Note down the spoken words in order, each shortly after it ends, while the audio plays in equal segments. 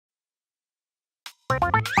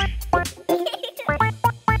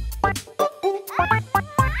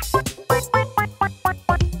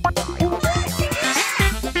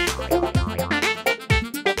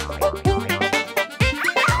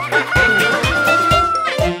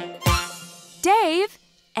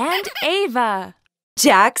Ava.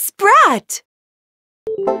 Jack Sprat.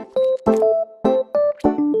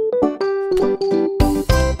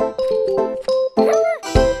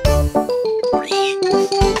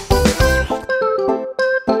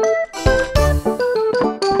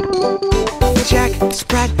 Jack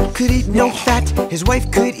Sprat could eat no fat, his wife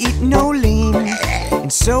could eat no lean.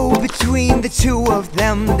 And so between the two of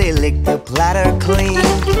them, they licked the platter clean.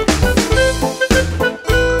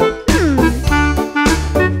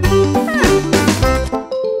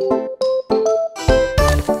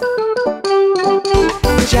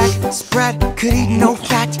 Jack Sprat could eat no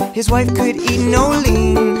fat, his wife could eat no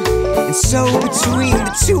lean. And so between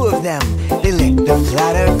the two of them, they licked the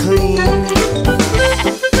platter clean.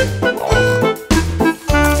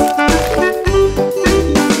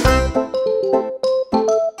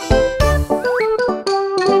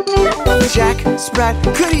 Jack Sprat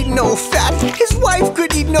could eat no fat, his wife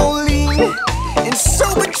could eat no lean. And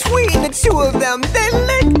so between the two of them, they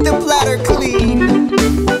licked the platter clean.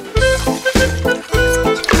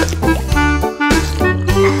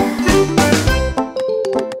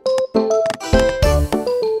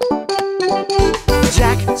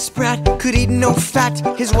 Jack Sprat could eat no fat,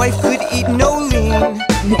 his wife could eat no lean.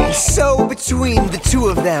 And so between the two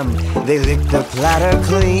of them, they licked the platter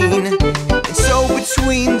clean. And so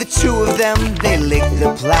between the two of them, they licked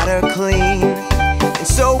the platter clean. And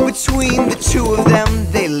so between the two of them,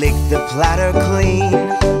 they licked the platter clean.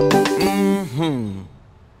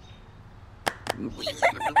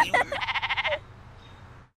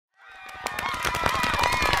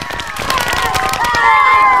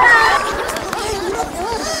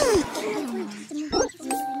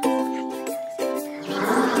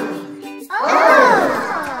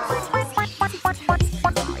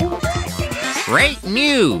 Great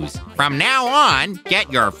news! From now on, get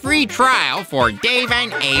your free trial for Dave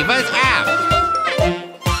and Ava's app.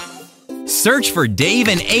 Search for Dave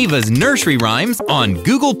and Ava's Nursery Rhymes on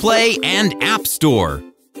Google Play and App Store.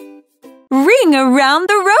 Ring around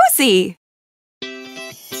the Rosie.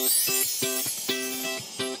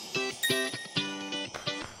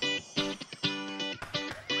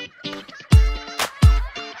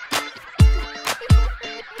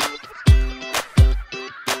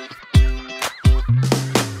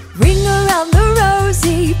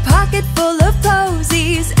 Pocket full of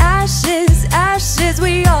posies, ashes, ashes,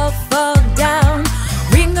 we all fall down.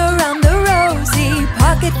 Ring around the rosy,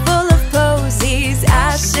 pocket full of posies,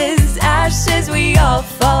 ashes, ashes, we all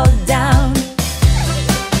fall down.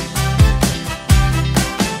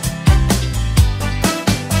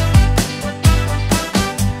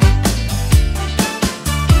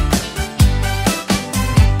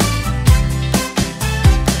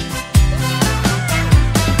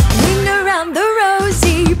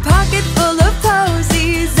 Pocket full of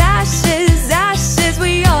posies, ashes, ashes,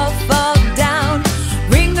 we all fall down.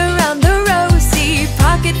 Ring around the rosy,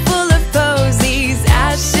 pocket full of posies,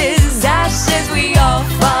 ashes, ashes, we all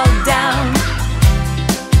fall down.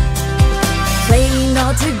 Playing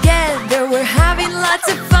all together, we're having lots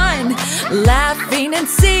of fun, laughing and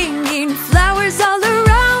singing, flowers all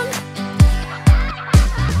around.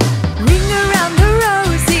 Ring around the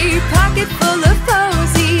rosy, pocket full of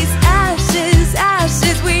posies, ashes,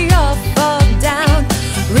 ashes, we all fall down.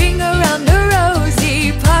 Ring around the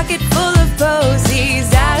rosy, pocket full of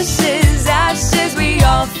posies, ashes, ashes, we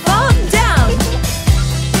all fall down.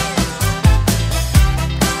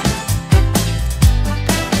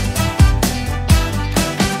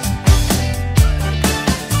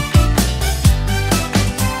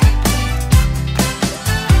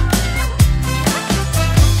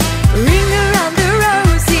 Ring around the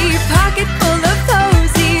rosy, pocket full of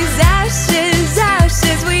posies, ashes,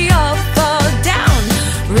 ashes, we all fall down.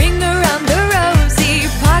 Ring around the rosy,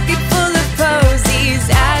 pocket full of posies,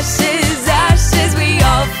 ashes, ashes, we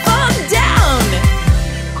all fall down.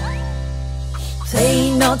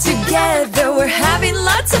 Playing all together, we're having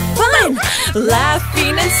lots of fun,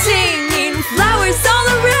 laughing and singing, flowers all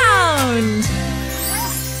around.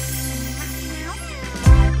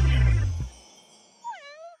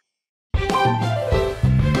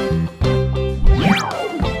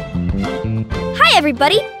 Hi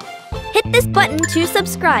everybody! Hit this button to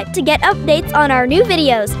subscribe to get updates on our new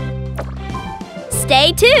videos.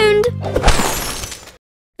 Stay tuned!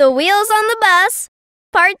 The Wheels on the Bus,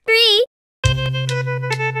 Part 3.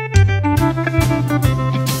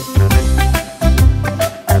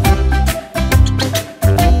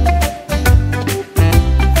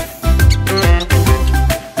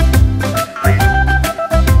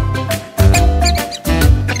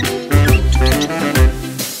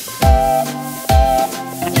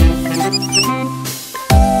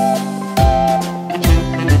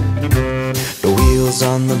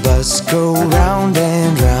 on the bus go round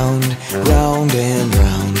and round, round and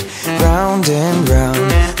round, round and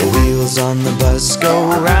round. The wheels on the bus go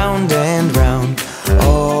round and round,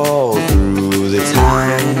 all through the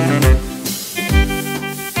town.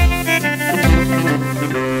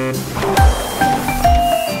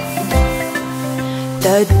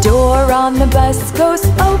 The door on the bus goes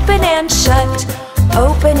open and shut,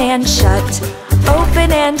 open and shut,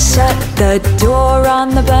 open and shut. The door on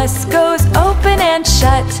the bus goes open and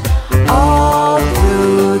shut, all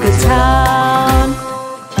through the town.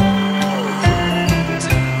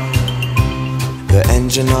 The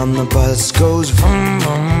engine on the bus goes vroom,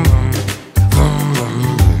 vroom, vroom, vroom,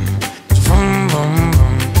 vroom, vroom, vroom, vroom.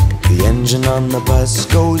 The engine on the bus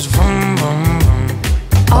goes vroom, vroom,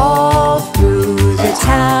 vroom, all through the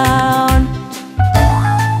town.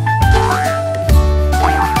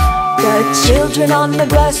 The children on the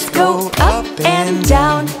bus go up and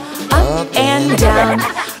down, up and down,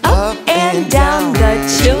 up and down.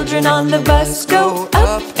 The children on the bus go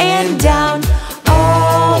up and down,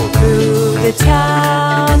 all through the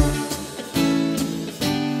town.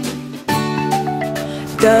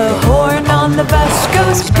 The horn on the bus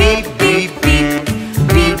goes beep, beep, beep,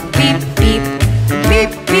 beep, beep, beep,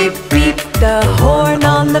 beep, beep, beep. The horn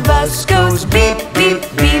on the bus goes beep, beep,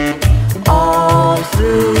 beep, all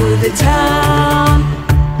through the town.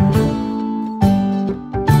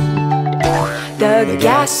 The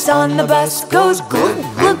gas on the bus goes glug,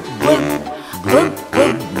 glug, glug, glug,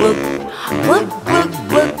 glug, glug, glug, glug,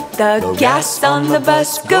 glug. The gas on the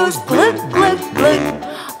bus goes glug, glug, glug,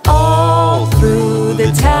 all through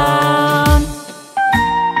the town.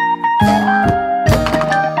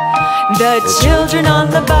 The children on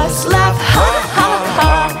the bus laugh, ha, ha,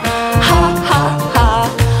 ha, ha, ha, ha,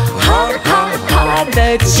 ha, ha, ha.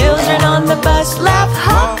 The children on the bus laugh,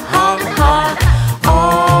 ha, ha, ha,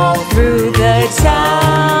 all through the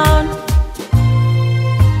town.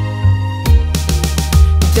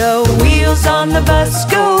 The wheels on the bus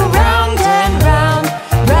go round and round,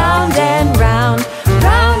 round and round,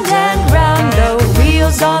 round and round. The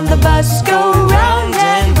wheels on the bus go round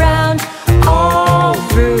and round, all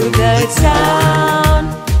through the town.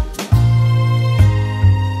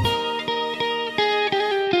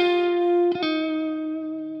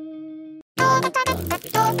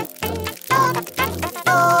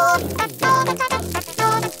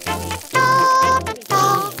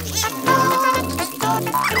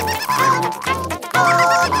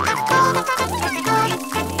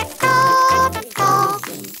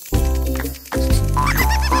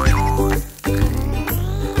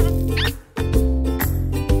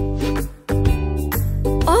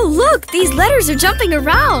 These letters are jumping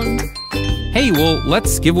around. Hey, well,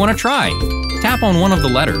 let's give one a try. Tap on one of the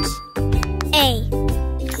letters. A.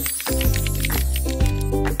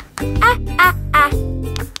 Ah, ah, ah.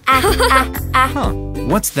 Ah, ah, ah. Huh,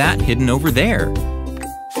 what's that hidden over there?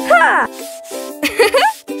 Ha!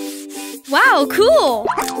 Wow, cool.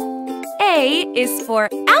 A is for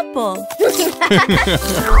apple.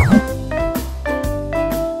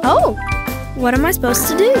 Oh, what am I supposed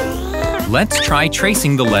to do? Let's try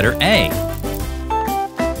tracing the letter A.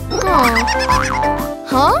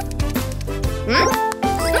 Oh.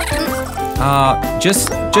 Huh? Just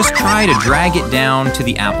try to drag it down to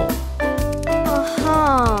the apple.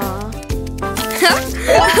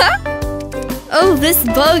 Oh, this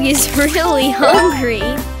bug is really hungry.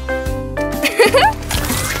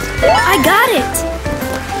 I got it!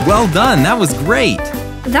 Well done, that was great.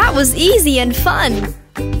 That was easy and fun.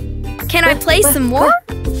 Can I play some more?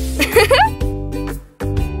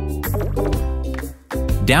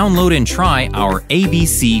 Download and try our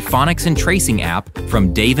ABC Phonics and Tracing app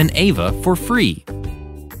from Dave and Ava for free.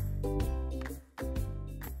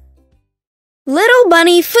 Little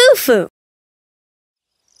Bunny Foo Foo.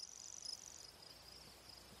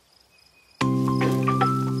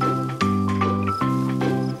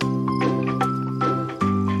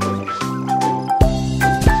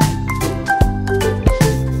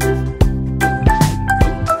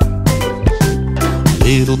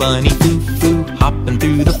 Little bunny Foo Foo hopping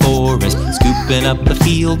through the forest, scooping up the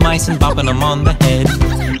field mice and bopping them on the head.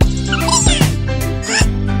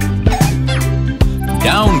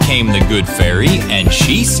 Down came the good fairy and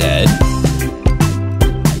she said,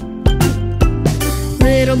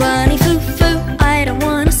 Little bunny Foo Foo, I don't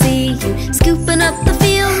wanna see you scooping up the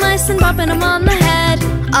field mice and bopping them on the head.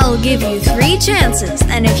 I'll give you 3 chances,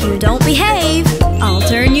 and if you don't behave, I'll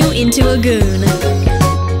turn you into a goon.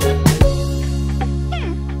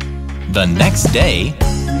 The next day,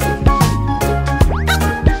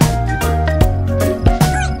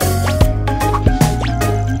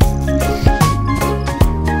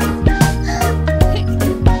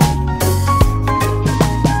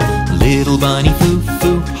 Bunny Foo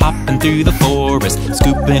Foo hopping through the forest,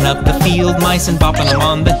 scooping up the field mice and bopping them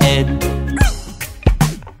on the head.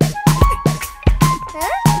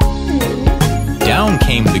 Down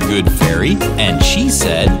came the good fairy, and she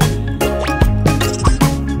said,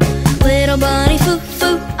 Little Bunny Foo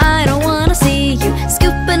Foo, I don't wanna see you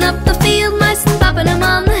scooping up the field mice and bopping them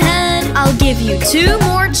on the head. I'll give you 2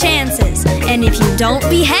 more chances, and if you don't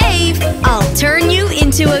behave, I'll turn you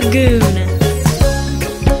into a goon.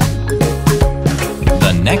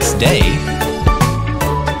 The next day,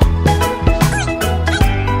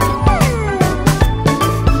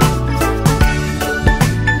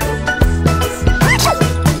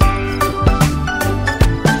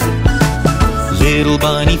 Little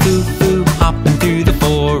Bunny Foo Foo hopping through the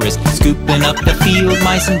forest, scooping up the field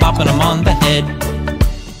mice and bopping them on the head.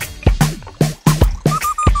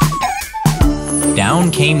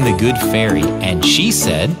 Down came the good fairy, and she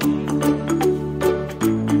said,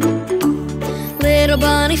 Little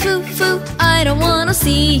Bunny Foo Foo, I don't wanna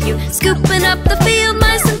see you scooping up the field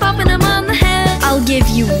mice and bopping them on the head. I'll give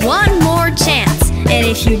you 1 more chance, and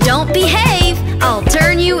if you don't behave, I'll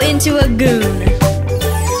turn you into a goon.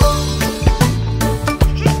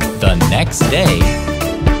 The next day,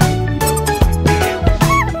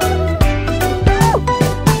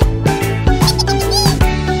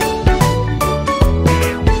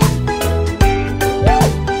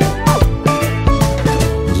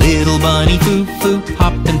 Little Bunny Foo Foo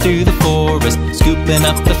hopping through the forest, scooping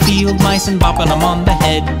up the field mice and bopping them on the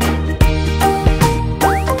head.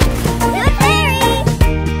 Good fairy!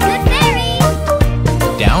 Good fairy!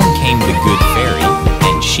 Down came the good fairy,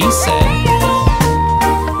 and she said,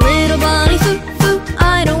 Little Bunny Foo Foo,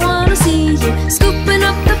 I don't wanna see you scooping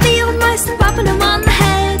up the field mice and bopping them on the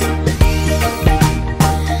head.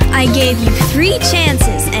 I gave you 3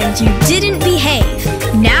 chances and you didn't behave.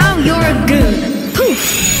 Now you're a goon.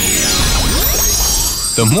 Poof!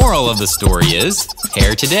 The moral of the story is,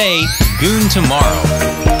 hair today, goon tomorrow.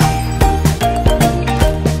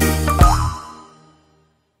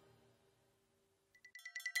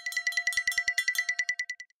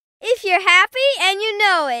 If you're happy and you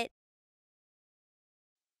know it.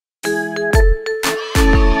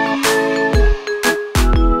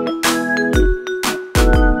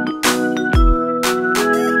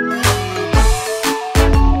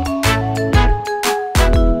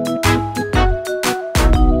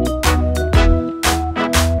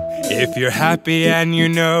 If you're happy and you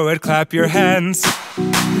know it, clap your hands.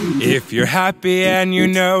 If you're happy and you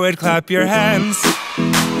know it, clap your hands.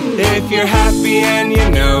 If you're happy and you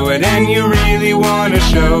know it, and you really want to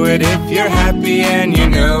show it. If you're happy and you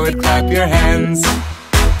know it, clap your hands.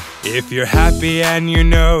 If you're happy and you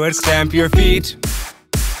know it, stamp your feet.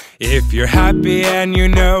 If you're happy and you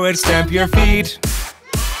know it, stamp your feet.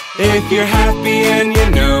 If you're happy and you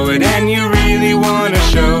know it, and you really want to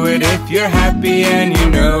show it. If you're happy and you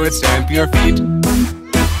know it, stamp your feet.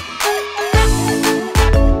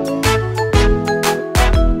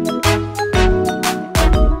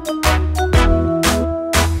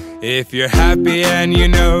 If you're happy and you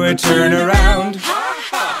know it, turn around.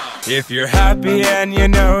 If you're happy and you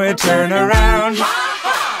know it, turn around.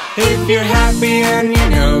 If you're happy and you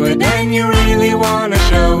know it, and you really want to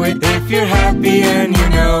show it. If you're happy and you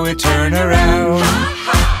know it, turn around.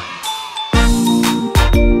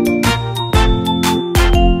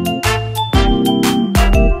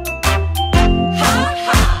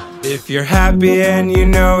 If you're happy and you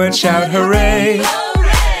know it, shout hooray.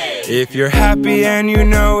 If you're happy and you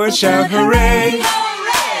know it, shout hooray.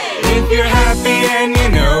 If you're happy and you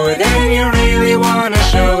know it, and you really want to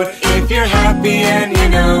show it. If you're happy and you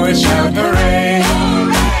know it, shout hooray.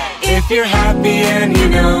 If you're happy and you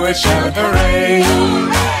know it, shout hooray.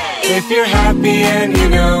 If you're happy and you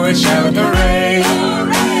know it, shout hooray.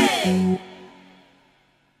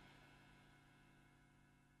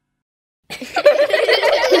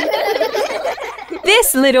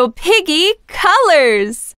 This little piggy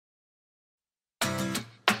colors.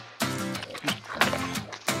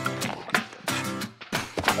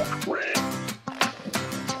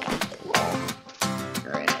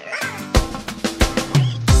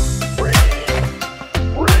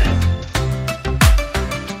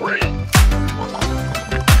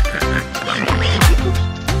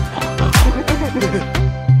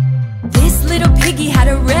 This little piggy had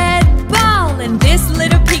a red ball, and this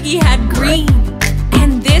little piggy had green,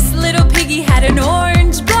 and this little piggy had an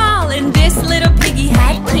orange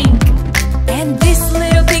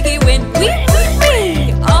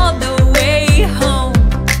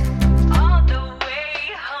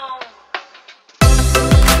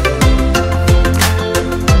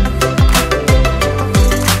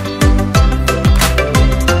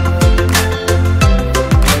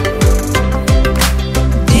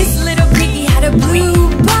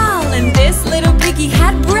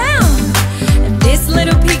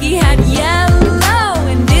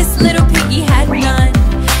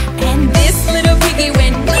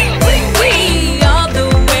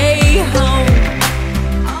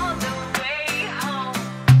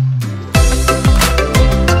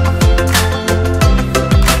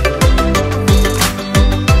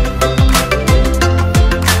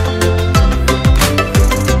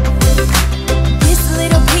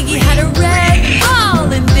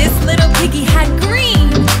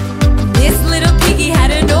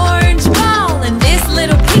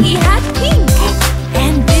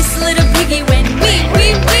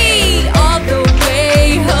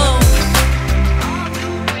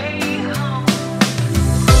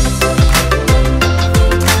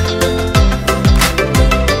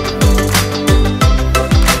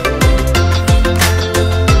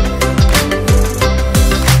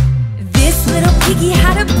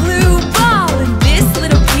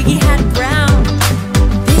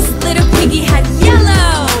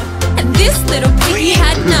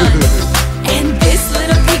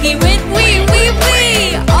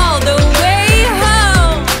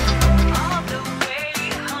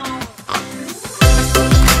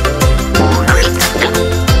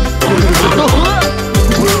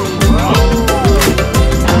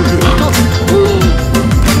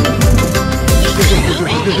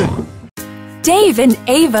and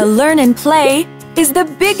Ava Learn and Play is the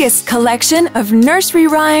biggest collection of nursery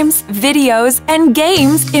rhymes, videos, and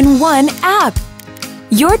games in one app.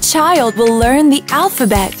 Your child will learn the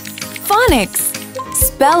alphabet, phonics,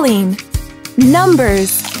 spelling,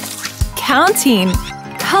 numbers, counting,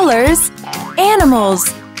 colors,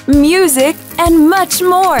 animals, music, and much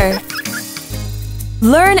more.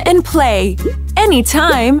 Learn and play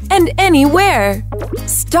anytime and anywhere.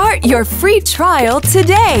 Start your free trial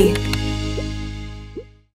today.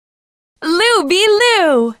 Looby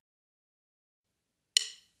Loo!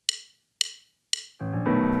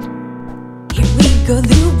 Here we go,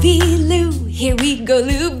 Looby Loo. Here we go,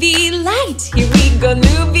 Looby Light. Here we go,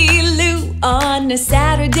 Looby Loo. On a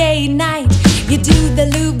Saturday night, you do the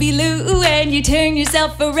Looby Loo and you turn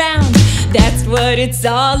yourself around. That's what it's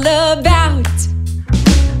all about.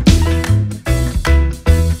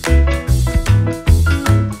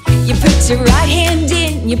 You put your right hand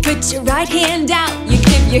in, you put your right hand out. You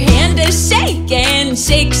give your hand a shake and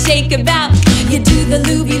shake, shake about. You do the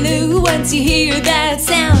Looby Loo once you hear that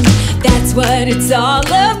sound. That's what it's all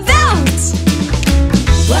about.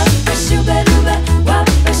 Wappa-shooba-dooba,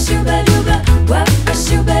 wappa-shooba-dooba,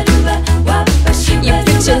 wappa-shooba-dooba, wappa-shooba-dooba. You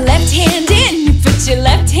put your left hand in, you put your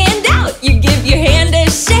left hand out. You give your hand a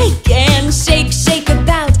shake and shake, shake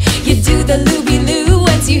about. You do the Looby Loo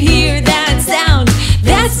once you hear that sound.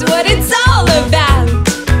 That's what it's all about.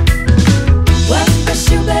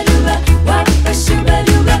 Wappa-shooba-dooba,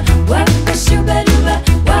 wappa-shooba-dooba, wappa-shooba-dooba,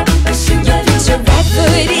 wappa-shooba-dooba. You put your right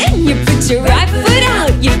foot in, you put your right foot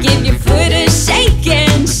out. You give your foot a shake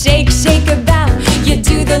and shake, shake about. You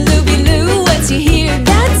do the Looby Loo once you hear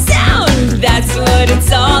that sound. That's what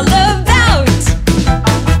it's all about.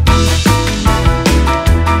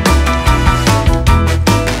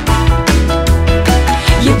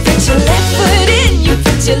 You put your left foot in, you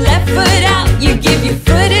put your left foot out. You give your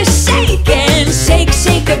foot a shake and shake,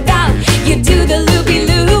 shake about. You do the Looby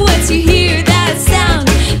Loo once you hear that sound.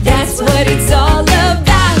 That's what it's all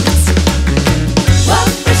about.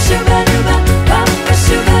 Wappa-shooba-dooba,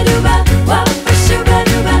 wappa-shooba-dooba,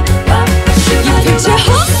 wappa-shooba-dooba, wappa-shooba-dooba. You put your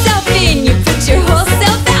whole self in, you put your whole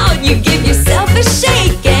self out. You give yourself a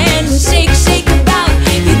shake and shake, shake about.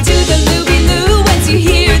 You do the Looby Loo once you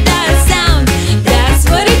hear that sound. That's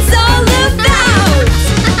what it's all about.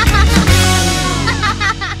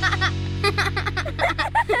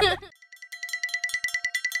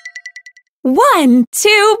 1,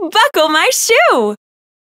 2, buckle my shoe.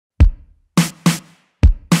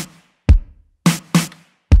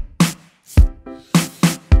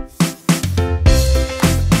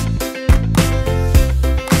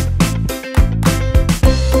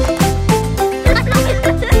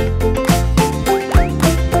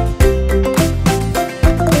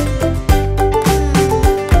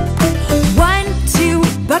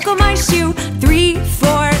 Buckle my shoe. 3,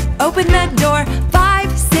 4, open the door.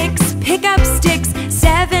 5, 6, pick up sticks.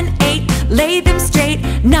 7, 8, lay them straight.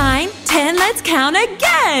 9, 10, let's count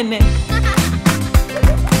again.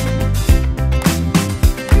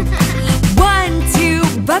 1,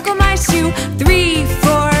 2, buckle my shoe. 3,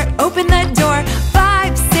 4, open the door.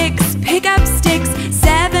 5, 6, pick up sticks.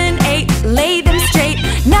 7, 8, lay them straight.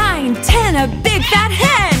 9, 10, a big fat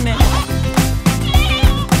hen.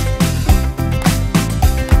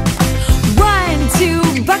 1,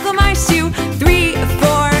 2, buckle my shoe. 3,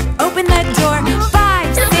 4, open the door.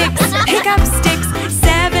 5, 6, pick up sticks.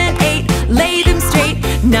 7, 8, lay them straight.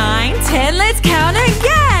 9, 10, let's count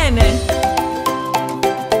again.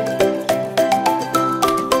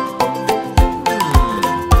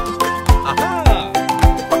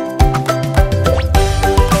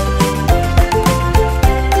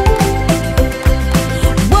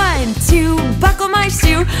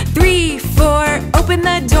 Open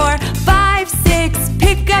the door. 5, 6,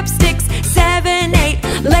 pick up sticks. 7, 8,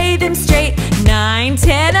 lay them straight. 9,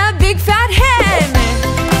 10, a big fat hen.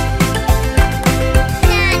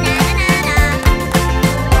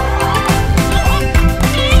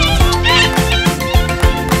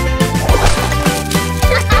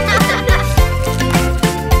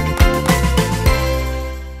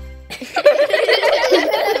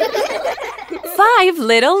 Five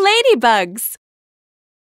little ladybugs.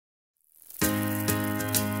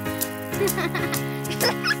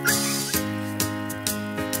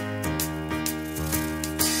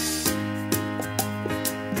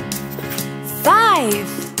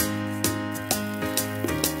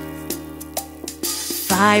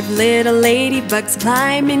 Five little ladybugs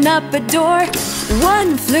climbing up a door.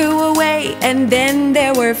 One flew away and then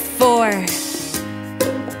there were 4.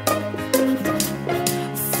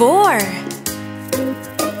 4.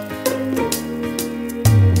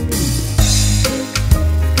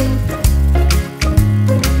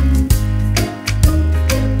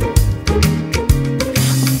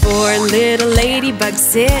 little ladybugs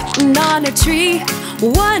sitting on a tree.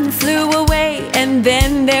 One flew away and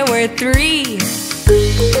then there were three.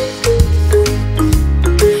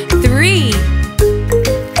 Three.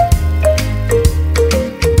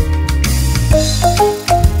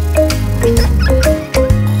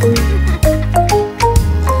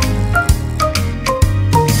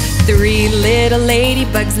 Three little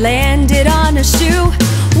ladybugs landed on a shoe.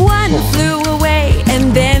 One flew away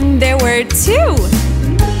and then there were two.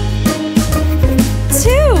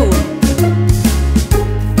 Two.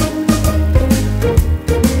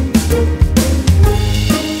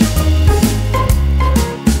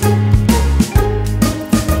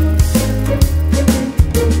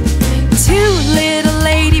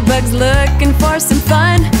 Looking for some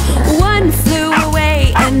fun. One flew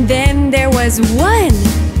away and then there was one.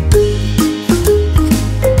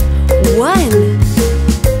 One.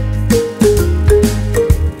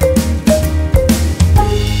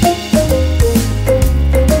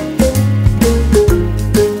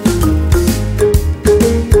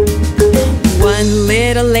 One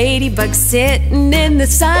little ladybug sitting in the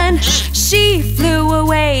sun. She flew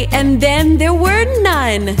away and then there were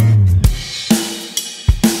none.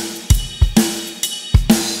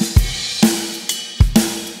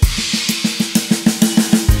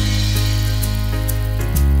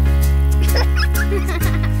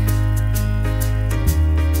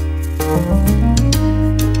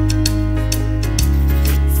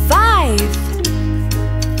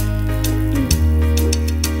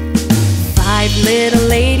 5 little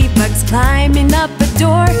ladybugs climbing up a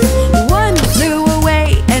door. One flew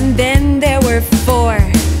away and then there were 4.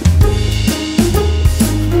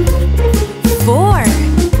 4.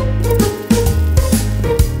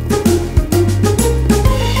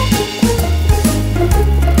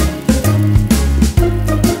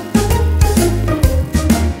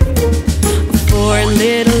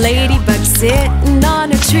 Little ladybugs sitting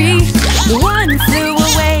on a tree. One flew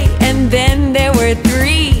away and then there were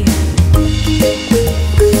 3.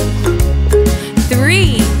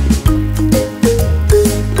 3.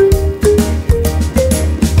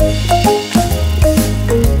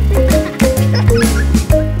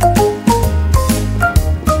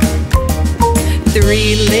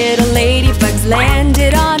 Three little ladybugs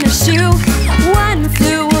landed on a shoe. One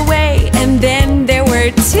flew away and then there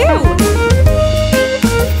were 2.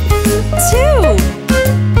 2.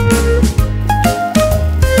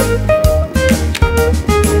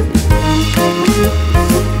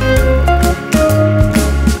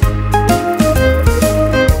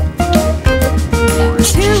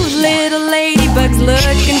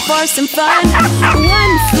 Looking for some fun.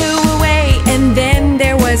 One flew away and then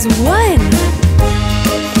there was 1.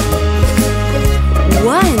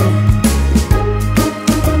 1.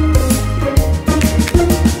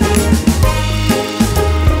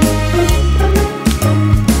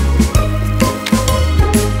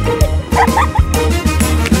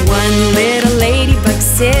 One little ladybug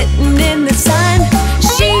sitting in the sun.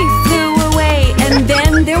 She flew away and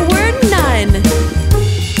then there were none.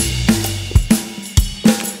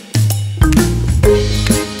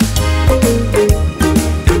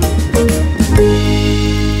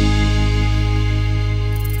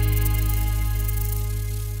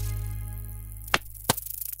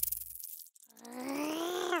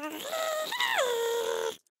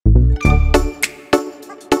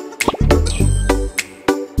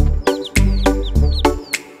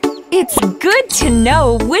 It's good to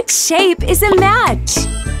know which shape is a match.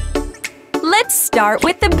 Let's start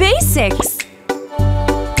with the basics.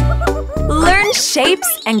 Learn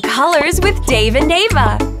shapes and colors with Dave and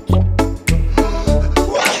Ava.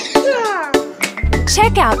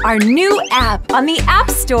 Check out our new app on the App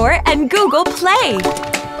Store and Google Play.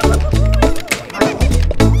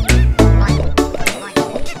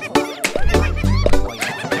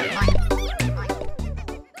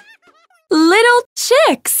 Little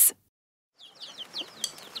chicks.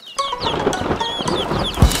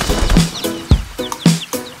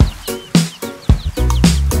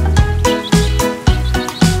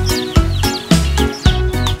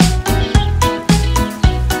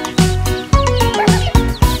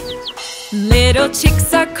 Little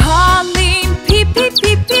chicks are calling, peep, peep,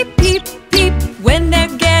 peep, peep, peep, peep, when they're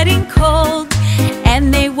getting cold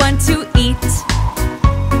and they want to eat.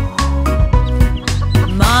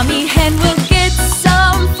 Mommy hen will get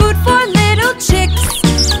some food for little chicks.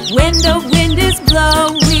 When the wind is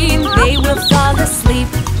blowing, they will fall asleep.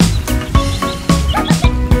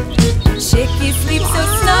 Chickies sleep so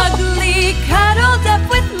snugly, cuddled up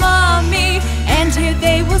with Mommy, and here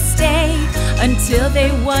they will stay until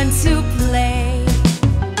they want to play.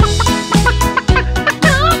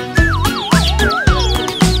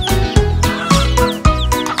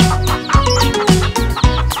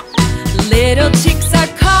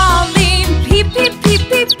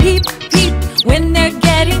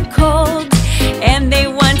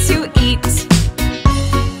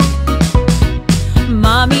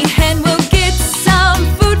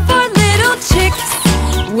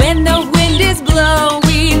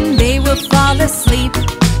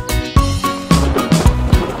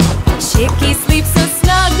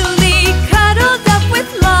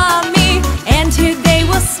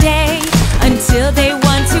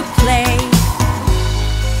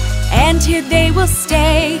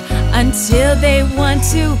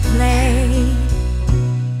 to play.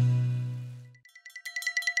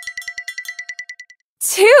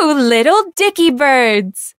 Two little dicky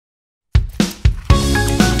birds.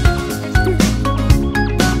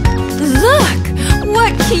 Look,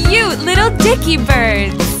 what cute little dicky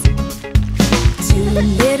birds. Two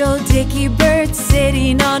little dicky birds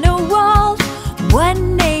sitting on a wall.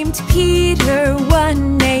 One named Peter,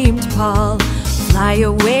 one named Paul. Fly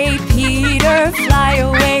away, Peter, fly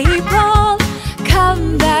away, Paul.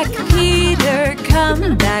 Come back, Peter,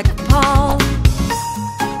 come back, Paul.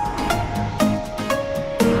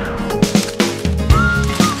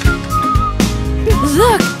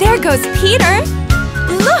 Look, there goes Peter.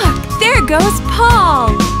 Look, there goes Paul.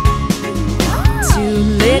 Two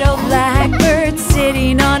little blackbirds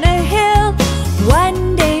sitting on a hill.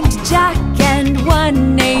 One named Jack and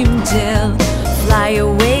one named Jill. Fly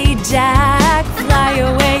away, Jack, fly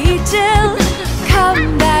away, Jill.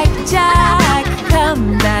 Come back, Jack,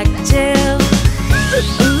 come back, Jill.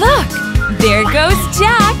 Look, there goes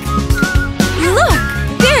Jack. Look,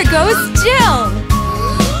 there goes Jill.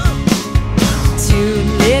 Two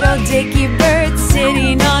little dicky birds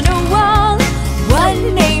sitting on a wall.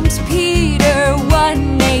 One named Peter,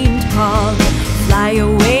 one named Paul. Fly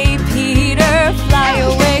away, Peter, fly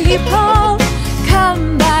away, Paul.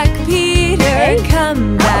 Come back, Peter,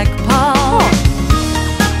 come back, Paul.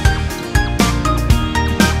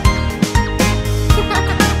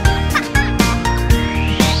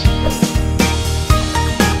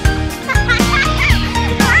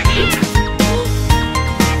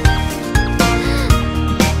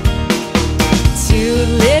 Two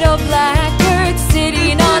little blackbirds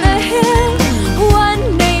sitting on a hill.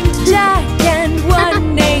 One named Jack and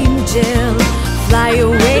one named Jill. Fly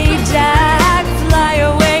away, Jack, fly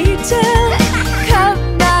away, Jill.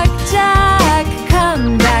 Come back, Jack,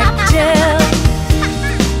 come back, Jill.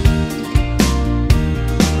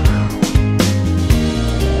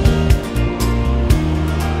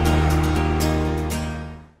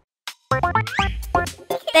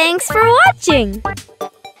 Thanks for watching!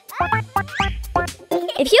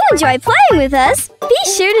 If you enjoy playing with us, be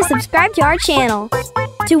sure to subscribe to our channel.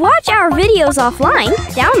 To watch our videos offline,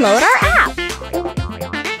 download our app.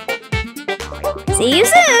 See you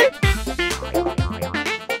soon!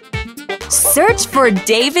 Search for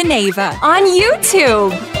Dave and Ava on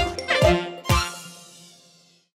YouTube.